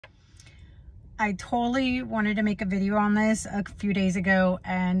I totally wanted to make a video on this a few days ago,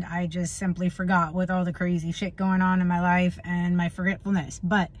 and I just simply forgot with all the crazy shit going on in my life and my forgetfulness.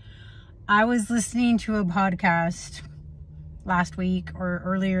 But I was listening to a podcast last week or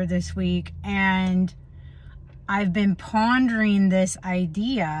earlier this week, and I've been pondering this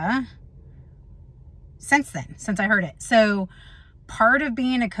idea since then, since I heard it. So part of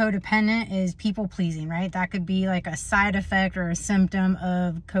being a codependent is people pleasing, right? That could be like a side effect or a symptom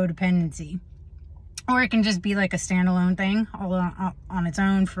of codependency. Or it can just be like a standalone thing all on its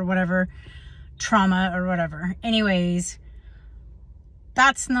own for whatever trauma or whatever. Anyways,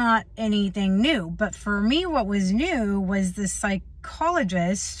 that's not anything new. But for me, what was new was the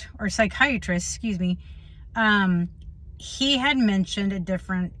psychiatrist, excuse me, he had mentioned a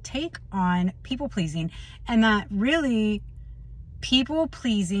different take on people pleasing, and that really people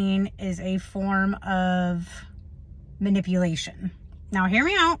pleasing is a form of manipulation. Now, hear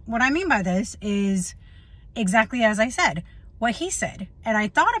me out. What I mean by this is exactly as I said, what he said. And I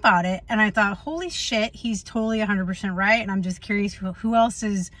thought about it, and I thought, holy shit, he's totally 100% right. And I'm just curious who else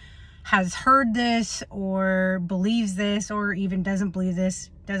has heard this or believes this or even doesn't believe this.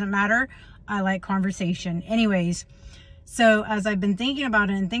 Doesn't matter. I like conversation. Anyways, so as I've been thinking about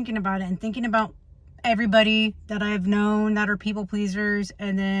it and thinking about it and thinking about everybody that I've known that are people pleasers,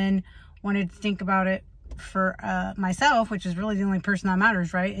 and then wanted to think about it for myself, which is really the only person that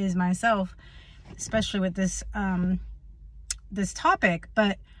matters, right, is myself, especially with this this topic.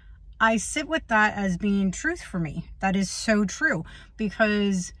 But I sit with that as being truth for me. That is so true,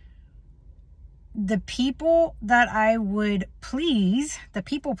 because the people that I would please, the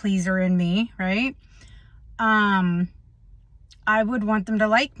people pleaser in me, right, I would want them to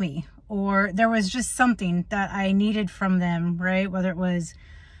like me, or there was just something that I needed from them, right, whether it was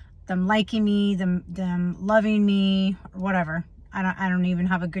them liking me, them loving me, or whatever. I don't even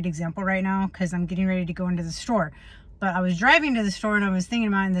have a good example right now because I'm getting ready to go into the store. But I was driving to the store and I was thinking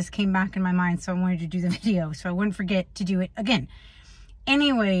about it, and this came back in my mind, so I wanted to do the video so I wouldn't forget to do it again.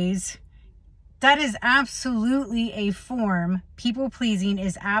 Anyways, that is absolutely a form, people pleasing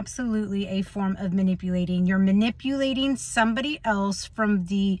is absolutely a form of manipulating. You're manipulating somebody else from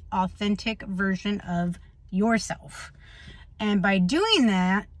the authentic version of yourself. And by doing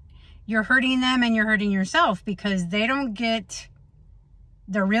that, you're hurting them and you're hurting yourself, because they don't get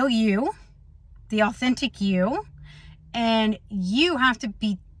the real you, the authentic you, and you have to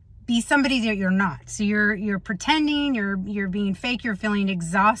be somebody that you're not. So you're pretending, you're being fake, you're feeling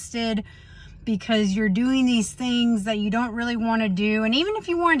exhausted because you're doing these things that you don't really want to do. And even if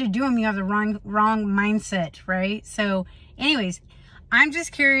you wanted to do them, you have the wrong mindset, right? So anyways, I'm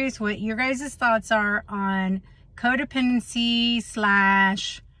just curious what your guys' thoughts are on codependency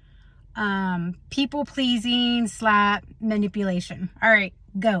 / people pleasing / manipulation. All right,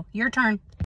 go. Your turn.